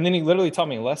 And then he literally taught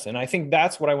me a lesson. I think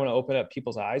that's what I want to open up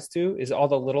people's eyes to, is all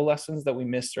the little lessons that we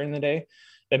miss during the day,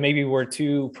 that maybe we're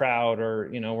too proud, or,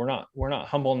 we're not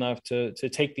humble enough to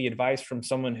take the advice from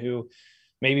someone who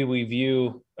maybe we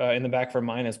view in the back of our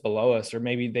mind as below us, or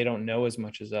maybe they don't know as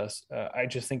much as us. I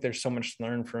just think there's so much to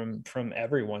learn from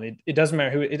everyone. It doesn't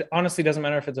matter who, it honestly doesn't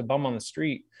matter if it's a bum on the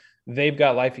street. They've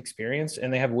got life experience,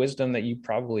 and they have wisdom that you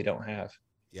probably don't have.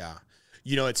 Yeah.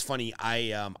 It's funny.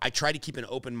 I try to keep an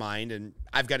open mind, and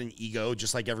I've got an ego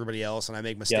just like everybody else, and I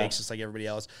make mistakes just like everybody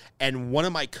else. And one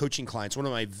of my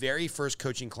very first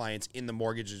coaching clients in the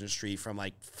mortgage industry from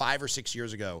like 5 or 6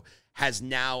 years ago has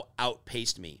now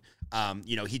outpaced me.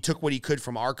 He took what he could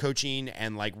from our coaching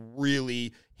and like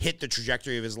really hit the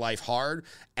trajectory of his life hard.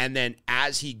 And then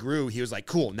as he grew, he was like,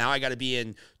 cool, now I got to be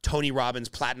in Tony Robbins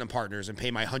Platinum Partners and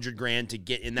pay my $100,000 to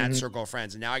get in that circle of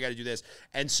friends. And now I got to do this.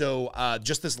 And so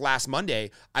just this last Monday,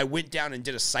 I went down and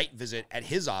did a site visit at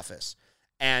his office.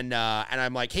 And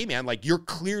I'm like, hey man, like you're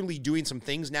clearly doing some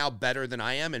things now better than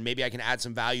I am, and maybe I can add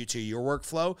some value to your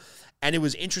workflow. And it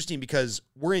was interesting because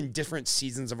we're in different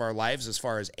seasons of our lives as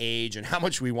far as age and how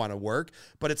much we want to work.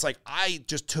 But it's like, I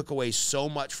just took away so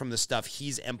much from the stuff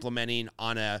he's implementing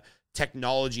on a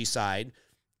technology side.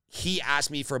 He asked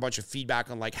me for a bunch of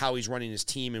feedback on like how he's running his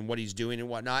team and what he's doing and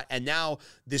whatnot. And now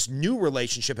this new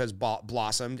relationship has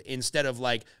blossomed. Instead of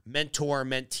like mentor,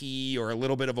 mentee, or a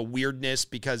little bit of a weirdness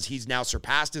because he's now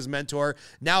surpassed his mentor.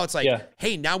 Now it's like,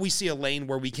 hey, now we see a lane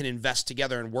where we can invest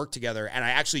together and work together. And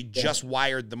I actually just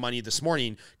wired the money this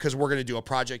morning because we're going to do a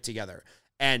project together.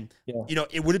 And, Yeah.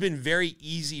 it would have been very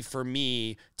easy for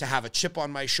me to have a chip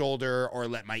on my shoulder or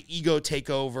let my ego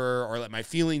take over or let my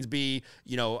feelings be,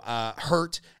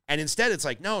 hurt. And instead it's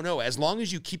like, no, as long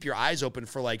as you keep your eyes open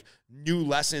for like new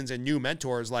lessons and new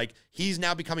mentors, like he's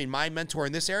now becoming my mentor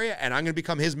in this area and I'm going to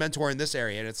become his mentor in this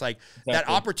area. And it's like that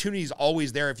opportunity is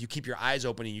always there if you keep your eyes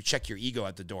open and you check your ego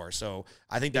at the door. So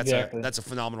I think that's a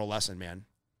phenomenal lesson, man.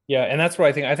 Yeah. And that's what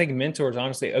I think. I think mentors,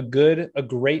 honestly, a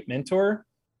great mentor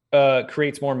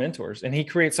creates more mentors, and he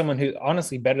creates someone who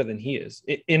honestly better than he is.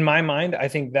 In my mind, I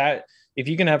think that if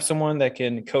you can have someone that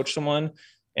can coach someone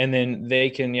and then they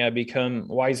can become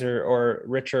wiser or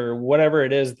richer, whatever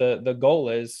it is, the goal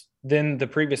is, then the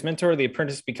previous mentor, the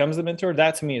apprentice becomes the mentor.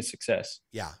 That to me is success.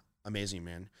 Yeah. Amazing,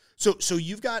 man. So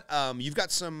you've got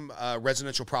some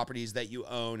residential properties that you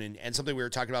own, and something we were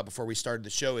talking about before we started the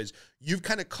show is you've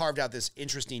kind of carved out this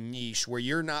interesting niche where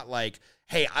you're not like,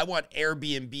 hey, I want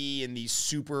Airbnb in these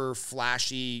super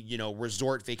flashy,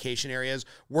 resort vacation areas.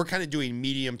 We're kind of doing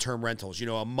medium-term rentals,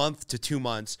 a month to 2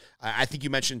 months. I think you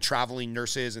mentioned traveling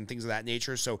nurses and things of that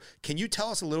nature. So can you tell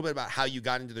us a little bit about how you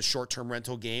got into the short-term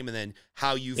rental game and then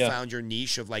how you found your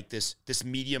niche of like this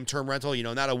medium-term rental,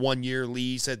 not a 1-year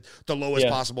lease at the lowest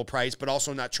possible price, but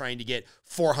also not trying to get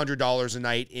 $400 a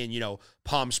night in,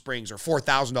 Palm Springs or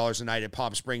 $4,000 a night at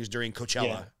Palm Springs during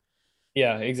Coachella.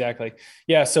 Yeah, exactly.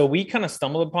 Yeah. So we kind of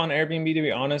stumbled upon Airbnb, to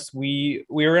be honest. We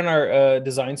were in our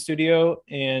design studio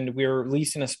and we were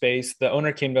leasing a space. The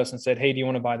owner came to us and said, "Hey, do you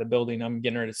want to buy the building? I'm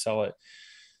getting ready to sell it."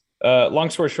 Long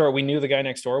story short, we knew the guy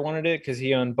next door wanted it because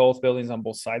he owned both buildings on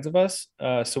both sides of us.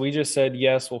 So we just said,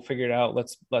 yes, we'll figure it out.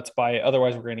 Let's buy it.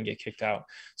 Otherwise we're going to get kicked out.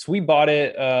 So we bought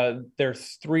it.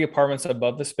 There's 3 apartments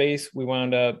above the space. We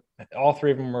wound up, all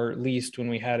 3 of them were leased when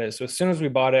we had it. So as soon as we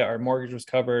bought it, our mortgage was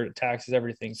covered, taxes,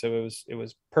 everything. So it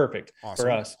was perfect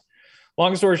for us.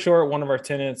 Long story short, one of our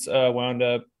tenants wound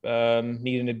up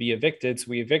needing to be evicted. So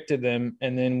we evicted them.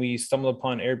 And then we stumbled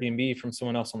upon Airbnb from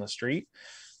someone else on the street.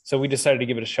 So we decided to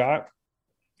give it a shot.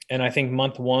 And I think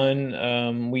month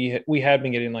 1, we had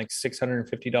been getting like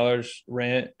 $650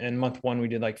 rent. And month 1, we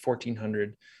did like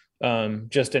 $1,400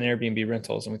 just in Airbnb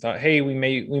rentals. And we thought, hey, we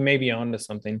may be on to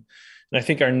something. And I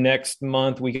think our next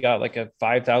month we got like a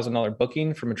 $5,000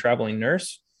 booking from a traveling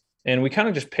nurse. And we kind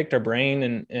of just picked our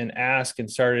brain and asked and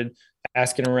started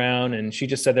asking around. And she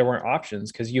just said there weren't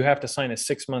options because you have to sign a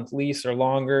 6-month lease or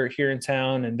longer here in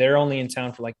town. And they're only in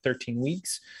town for like 13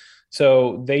 weeks.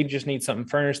 So they just need something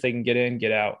furnished. They can get in,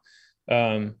 get out.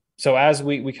 So as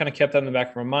we kind of kept that in the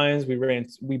back of our minds,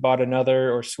 we bought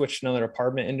another or switched another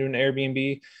apartment into an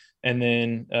Airbnb, and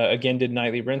then again did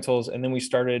nightly rentals. And then we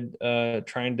started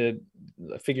trying to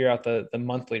figure out the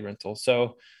monthly rental.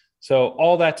 So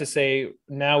all that to say,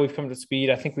 now we've come to speed.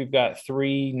 I think we've got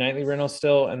 3 nightly rentals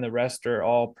still, and the rest are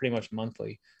all pretty much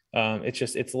monthly.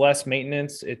 It's less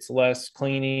maintenance, it's less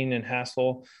cleaning and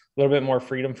hassle, a little bit more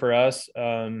freedom for us.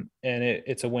 And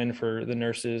it's a win for the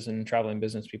nurses and traveling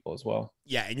business people as well.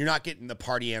 Yeah. And you're not getting the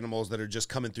party animals that are just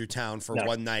coming through town for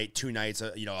 1 night, 2 nights,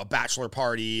 a bachelor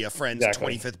party, a friend's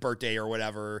 25th birthday or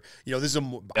whatever. This is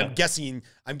I'm guessing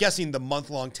the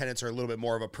month-long tenants are a little bit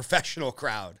more of a professional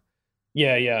crowd.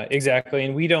 Yeah, exactly.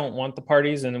 And we don't want the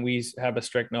parties, and we have a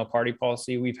strict no party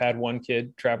policy. We've had one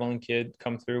traveling kid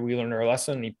come through. We learned our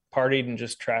lesson. He partied and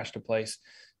just trashed a place.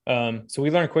 So we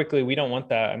learned quickly, we don't want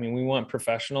that. I mean, we want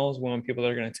professionals. We want people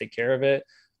that are going to take care of it.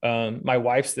 My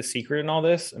wife's the secret in all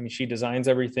this. I mean, she designs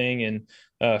everything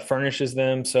and furnishes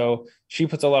them. So she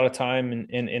puts a lot of time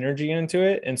and energy into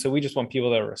it. And so we just want people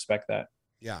that respect that.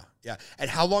 Yeah. And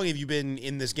how long have you been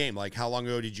in this game? Like, how long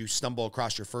ago did you stumble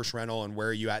across your first rental, and where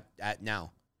are you at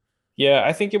now? Yeah,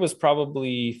 I think it was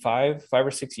probably 5 or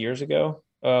 6 years ago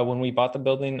when we bought the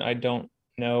building. I don't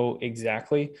know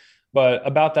exactly, but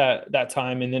about that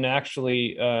time. And then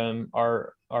actually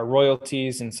our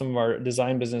royalties and some of our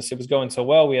design business, it was going so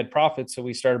well, we had profits. So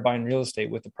we started buying real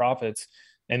estate with the profits.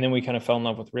 And then we kind of fell in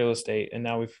love with real estate. And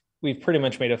now we've pretty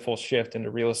much made a full shift into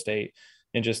real estate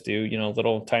and just do,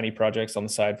 little tiny projects on the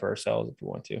side for ourselves if we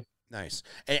want to. Nice.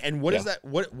 And what is that?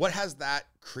 What has that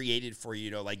created for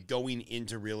you, like going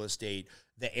into real estate,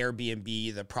 the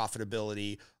Airbnb, the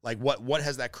profitability, like what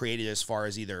has that created as far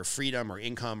as either freedom or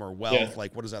income or wealth? Yeah.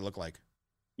 Like, what does that look like?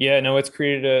 Yeah, no, it's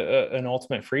created an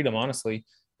ultimate freedom, honestly.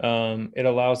 It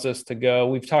allows us to go.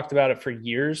 We've talked about it for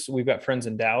years. We've got friends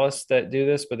in Dallas that do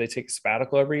this, but they take a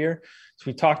sabbatical every year. So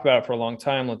we talked about it for a long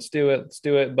time. Let's do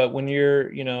it. But when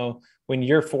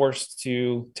you're forced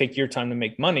to take your time to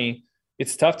make money,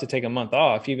 it's tough to take a month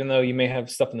off, even though you may have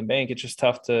stuff in the bank. It's just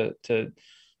tough to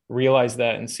realize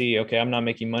that and see, okay, I'm not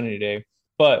making money today.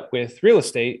 But with real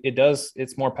estate,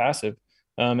 it's more passive.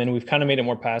 And we've kind of made it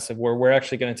more passive, where we're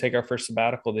actually going to take our first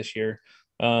sabbatical this year.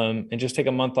 and just take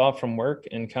a month off from work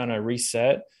and kind of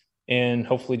reset and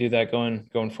hopefully do that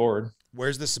going forward.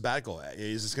 Where's the sabbatical at?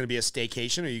 Is this going to be a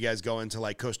staycation, or are you guys going to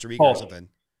like Costa Rica or Oh, something?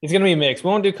 it's going to be a mix. We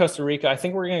won't do Costa Rica. I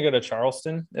think we're going to go to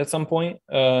Charleston at some point.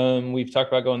 We've talked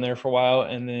about going there for a while,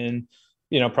 and then,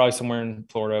 probably somewhere in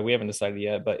Florida. We haven't decided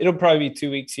yet, but it'll probably be 2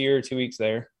 weeks here, 2 weeks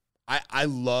there. I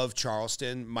love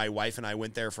Charleston. My wife and I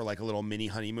went there for like a little mini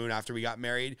honeymoon after we got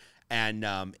married. And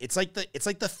it's like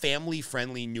the family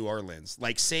friendly New Orleans,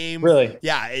 like same. Really?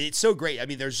 Yeah, it's so great. I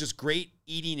mean, there's just great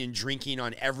eating and drinking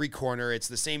on every corner. It's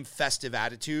the same festive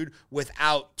attitude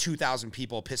without 2,000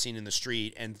 people pissing in the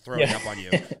street and throwing up on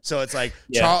you. So it's like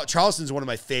Charleston's one of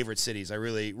my favorite cities. I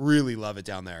really, really love it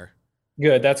down there.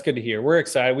 Good. That's good to hear. We're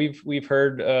excited. We've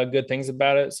heard good things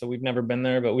about it. So we've never been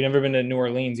there, but we've never been to New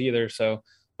Orleans either. So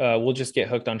we'll just get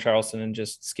hooked on Charleston and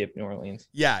just skip New Orleans.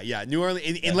 Yeah. New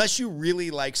Orleans, unless you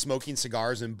really like smoking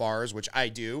cigars in bars, which I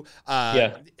do.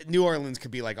 New Orleans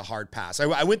could be like a hard pass.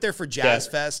 I went there for Jazz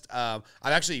Fest. I'm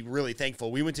actually really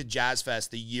thankful. We went to Jazz Fest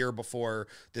the year before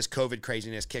this COVID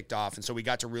craziness kicked off, and so we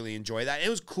got to really enjoy that. It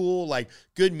was cool, like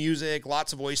good music,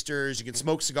 lots of oysters. You can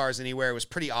smoke cigars anywhere. It was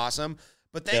pretty awesome.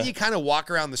 But then you kind of walk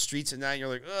around the streets at night and you're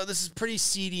like, oh, this is pretty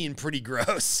seedy and pretty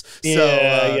gross.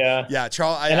 I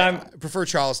prefer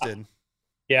Charleston.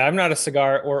 I'm not a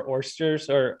cigar or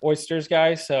oysters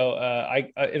guy, so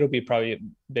it'll be probably a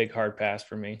big hard pass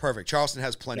for me. Perfect. Charleston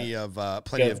has plenty of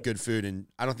good food, and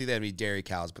I don't think they have any dairy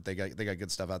cows, but they got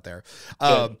good stuff out there.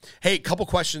 Hey, couple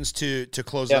questions to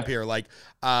close up here. Like,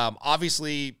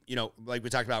 obviously, like we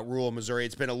talked about rural Missouri,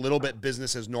 it's been a little bit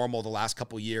business as normal the last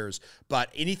couple years. But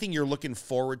anything you're looking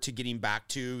forward to getting back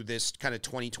to this kind of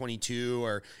 2022,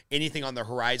 or anything on the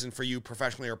horizon for you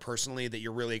professionally or personally that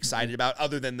you're really excited about,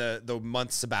 other than the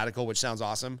month sabbatical, which sounds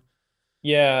awesome?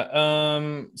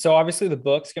 So obviously the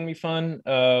book's going to be fun.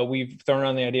 We've thrown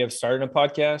around the idea of starting a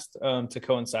podcast to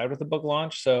coincide with the book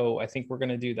launch. So I think we're going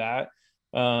to do that.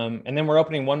 And then we're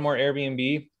opening one more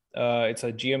Airbnb. It's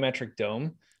a geometric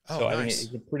dome. Oh, I nice.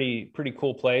 think it's a pretty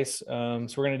cool place. So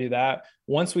we're going to do that.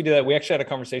 Once we do that, we actually had a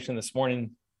conversation this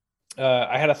morning.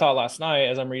 I had a thought last night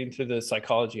as I'm reading through the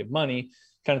Psychology of Money,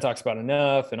 kind of talks about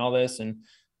enough and all this. And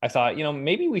I thought,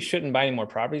 maybe we shouldn't buy any more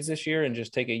properties this year and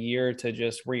just take a year to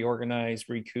just reorganize,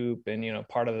 recoup, and,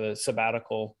 part of the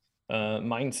sabbatical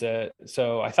mindset.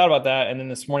 So I thought about that. And then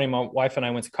this morning, my wife and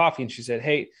I went to coffee and she said,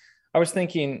 hey, I was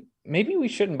thinking maybe we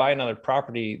shouldn't buy another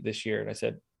property this year. And I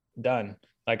said, done.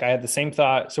 Like I had the same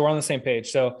thought. So we're on the same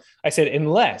page. So I said,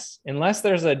 unless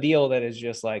there's a deal that is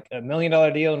just like $1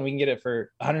 million deal and we can get it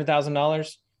for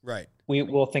 $100,000, right? We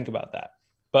will think about that.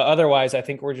 But otherwise, I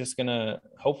think we're just going to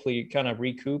hopefully kind of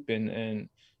recoup and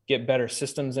get better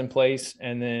systems in place,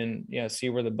 and then, see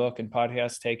where the book and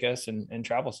podcast take us and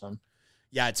travel some.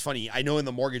 Yeah, it's funny. I know in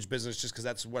the mortgage business, just because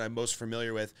that's what I'm most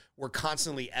familiar with, we're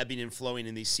constantly ebbing and flowing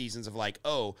in these seasons of like,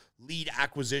 lead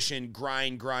acquisition,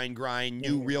 grind,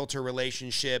 new realtor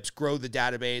relationships, grow the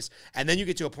database. And then you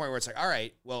get to a point where it's like, all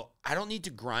right, well, I don't need to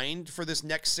grind for this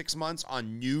next 6 months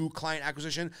on new client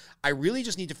acquisition. I really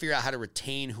just need to figure out how to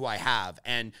retain who I have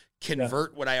and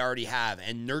convert what I already have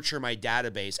and nurture my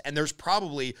database. And there's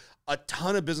probably a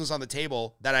ton of business on the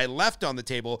table that I left on the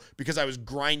table because I was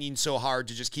grinding so hard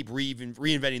to just keep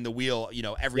reinventing the wheel,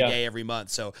 every day, every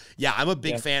month. So I'm a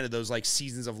big fan of those like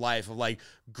seasons of life of like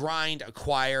grind,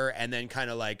 acquire, and then kind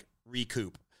of like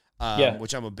recoup,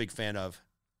 which I'm a big fan of.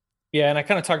 Yeah. And I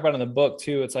kind of talk about in the book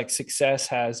too. It's like success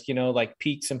has, like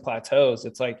peaks and plateaus.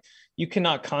 It's like, you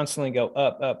cannot constantly go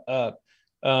up, up, up.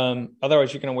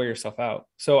 Otherwise you're going to wear yourself out.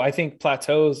 So I think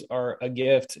plateaus are a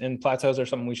gift, and plateaus are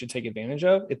something we should take advantage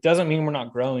of. It doesn't mean we're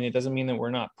not growing. It doesn't mean that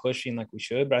we're not pushing like we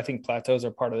should, but I think plateaus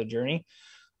are part of the journey.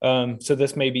 So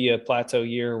this may be a plateau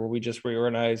year where we just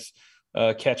reorganize,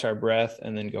 catch our breath,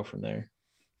 and then go from there.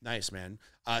 Nice, man.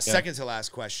 Second to last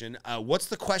question. What's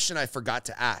the question I forgot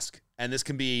to ask? And this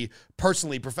can be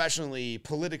personally, professionally,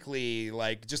 politically,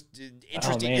 like just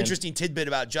interesting tidbit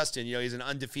about Justin. He's an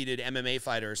undefeated MMA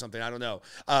fighter or something. I don't know.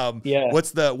 What's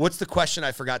the question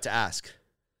I forgot to ask?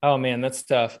 Oh man, that's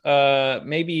tough.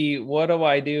 Maybe what do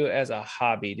I do as a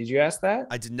hobby? Did you ask that?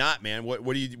 I did not, man. What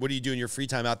do you do in your free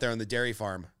time out there on the dairy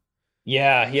farm?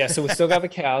 Yeah. So we still got the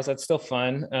cows. That's still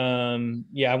fun.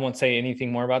 I won't say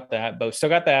anything more about that, but we still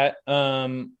got that.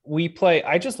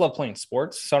 I just love playing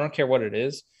sports. So I don't care what it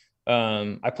is.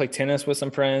 I play tennis with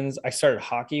some friends. I started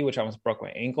hockey, which I almost broke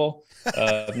my ankle.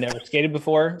 I've never skated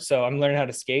before, so I'm learning how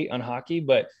to skate on hockey,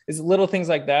 but it's little things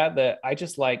like that I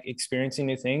just like experiencing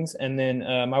new things. And then,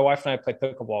 my wife and I play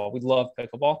pickleball. We love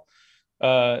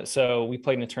pickleball. So we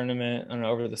played in a tournament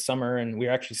over the summer, and we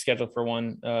were actually scheduled for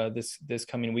one this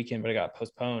coming weekend, but it got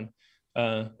postponed.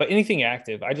 But anything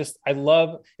active, I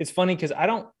love. It's funny because I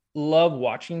don't love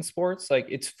watching sports. Like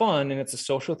it's fun and it's a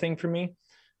social thing for me,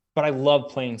 but I love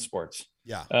playing sports.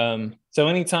 Yeah. So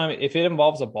anytime if it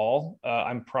involves a ball,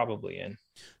 I'm probably in.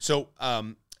 So,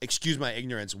 excuse my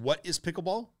ignorance. What is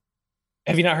pickleball?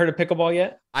 Have you not heard of pickleball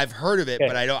yet? I've heard of it, Okay.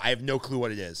 but I have no clue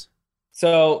what it is.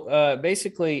 So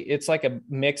basically, it's like a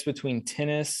mix between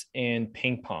tennis and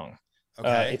ping pong.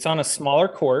 Okay. It's on a smaller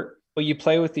court, but you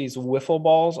play with these wiffle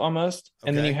balls almost,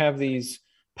 and then Okay. you have these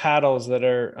paddles that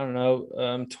are I don't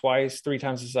know, twice, 3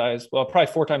 times the size. Well,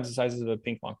 probably 4 times the size of a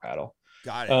ping pong paddle.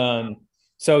 Got it.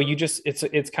 So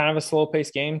it's kind of a slow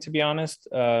paced game, to be honest.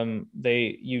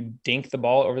 You dink the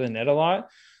ball over the net a lot.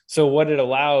 So what it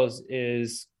allows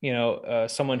is,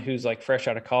 someone who's like fresh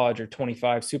out of college or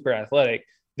 25, super athletic,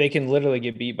 they can literally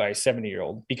get beat by a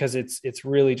 70-year-old because it's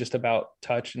really just about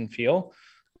touch and feel.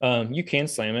 You can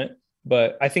slam it,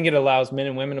 but I think it allows men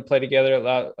and women to play together.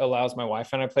 It allows my wife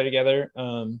and I play together.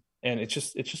 And it's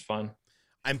just fun.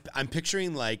 I'm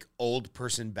picturing like old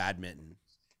person badminton.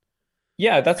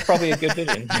 Yeah, that's probably a good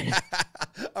vision.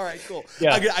 All right, cool.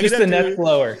 Yeah, just the net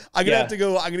blower. I'm gonna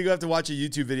have to watch a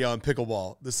YouTube video on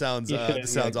pickleball. This sounds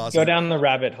awesome. Go down the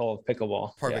rabbit hole of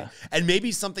pickleball. Perfect. Yeah. And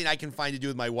maybe something I can find to do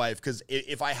with my wife, because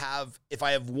if I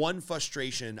have one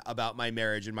frustration about my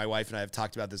marriage, and my wife and I have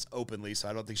talked about this openly, so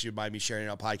I don't think she would mind me sharing it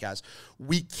on podcast.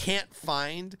 We can't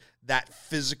find that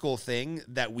physical thing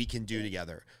that we can do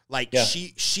together. Like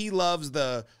she loves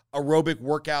the aerobic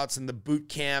workouts and the boot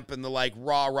camp and the like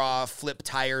rah flip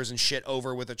tires and shit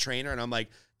over with a trainer. And I'm like,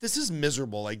 this is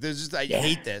miserable. Like I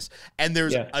hate this. And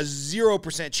there's a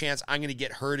 0% chance I'm going to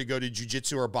get her to go to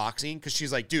jujitsu or boxing. Cause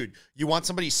she's like, dude, you want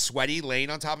somebody sweaty laying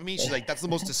on top of me? She's like, that's the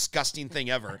most disgusting thing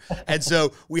ever. And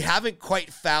so we haven't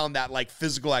quite found that like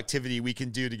physical activity we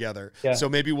can do together. Yeah. So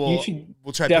maybe we'll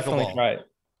try definitely pickleball. Try it.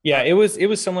 Yeah, it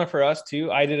was similar for us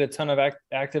too. I did a ton of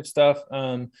active stuff,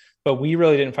 but we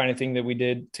really didn't find anything that we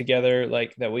did together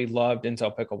like that we loved until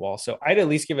pickleball. So I'd at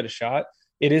least give it a shot.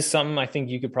 It is something I think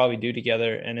you could probably do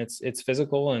together, and it's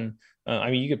physical, and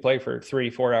you could play for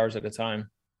 3-4 hours at a time.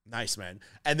 Nice, man.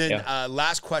 And then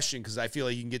last question, because I feel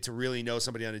like you can get to really know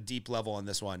somebody on a deep level on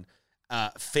this one.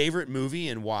 Favorite movie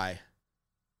and why?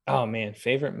 Oh man,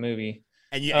 favorite movie.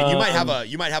 And you might have a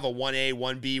 1A,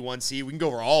 1B, 1C. We can go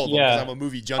over all of them because I'm a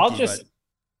movie junkie.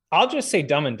 I'll just say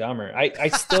Dumb and Dumber. I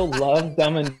still love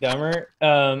Dumb and Dumber.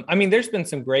 There's been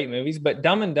some great movies, but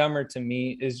Dumb and Dumber to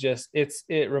me is just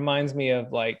it reminds me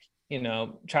of like,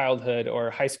 childhood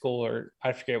or high school, or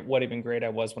I forget what even grade I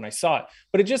was when I saw it.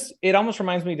 But it almost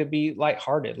reminds me to be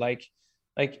lighthearted. Like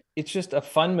it's just a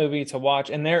fun movie to watch.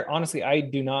 And honestly, I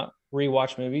do not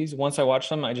rewatch movies. Once I watch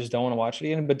them, I just don't want to watch it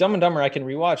again. But Dumb and Dumber I can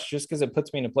rewatch just because it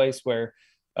puts me in a place where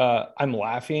I'm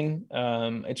laughing.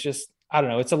 It's just, I don't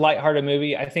know, it's a lighthearted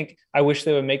movie. I wish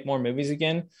they would make more movies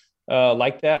again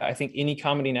like that. I think any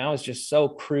comedy now is just so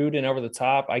crude and over the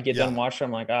top. I get done watching,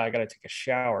 I'm like, I gotta take a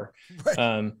shower.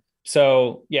 Right.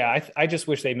 I just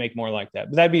wish they'd make more like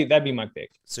that. But that'd be my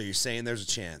pick. So you're saying there's a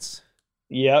chance?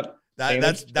 Yep.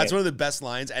 That's one of the best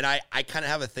lines, and I kind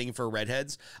of have a thing for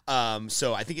redheads.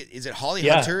 So I think is it Holly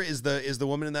Hunter is the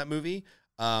woman in that movie.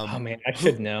 Oh man, I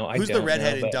should know. Who's the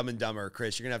redhead in Dumb and Dumber?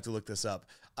 Chris, you're gonna have to look this up.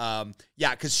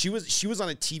 Because she was on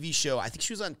a TV show. I think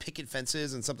she was on Picket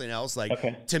Fences and something else.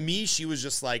 To me, she was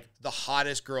just like the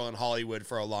hottest girl in Hollywood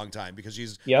for a long time because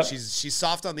she's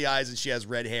soft on the eyes and she has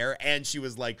red hair, and she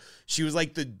was like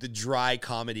the dry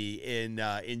comedy in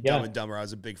Dumb and Dumber. I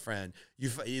was a big fan.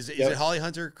 Is it Holly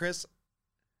Hunter, Chris?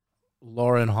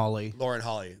 Lauren Holly.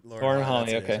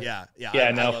 Okay.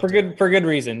 Yeah. For good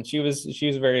reason. She was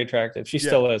very attractive. She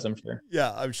still is, I'm sure.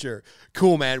 Yeah, I'm sure.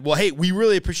 Cool, man. Well, hey, we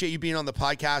really appreciate you being on the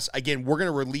podcast. Again, we're going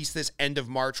to release this end of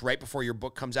March, right before your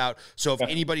book comes out. So if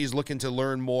anybody is looking to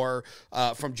learn more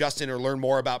from Justin or learn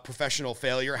more about professional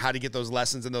failure, how to get those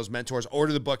lessons and those mentors,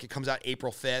 order the book. It comes out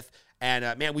April 5th.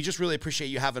 And man, we just really appreciate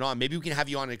you having on. Maybe we can have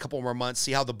you on in a couple more months,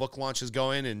 see how the book launch is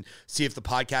going, and see if the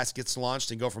podcast gets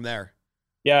launched and go from there.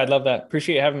 Yeah, I'd love that.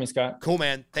 Appreciate you having me, Scott. Cool,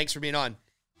 man. Thanks for being on.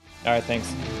 All right,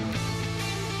 thanks.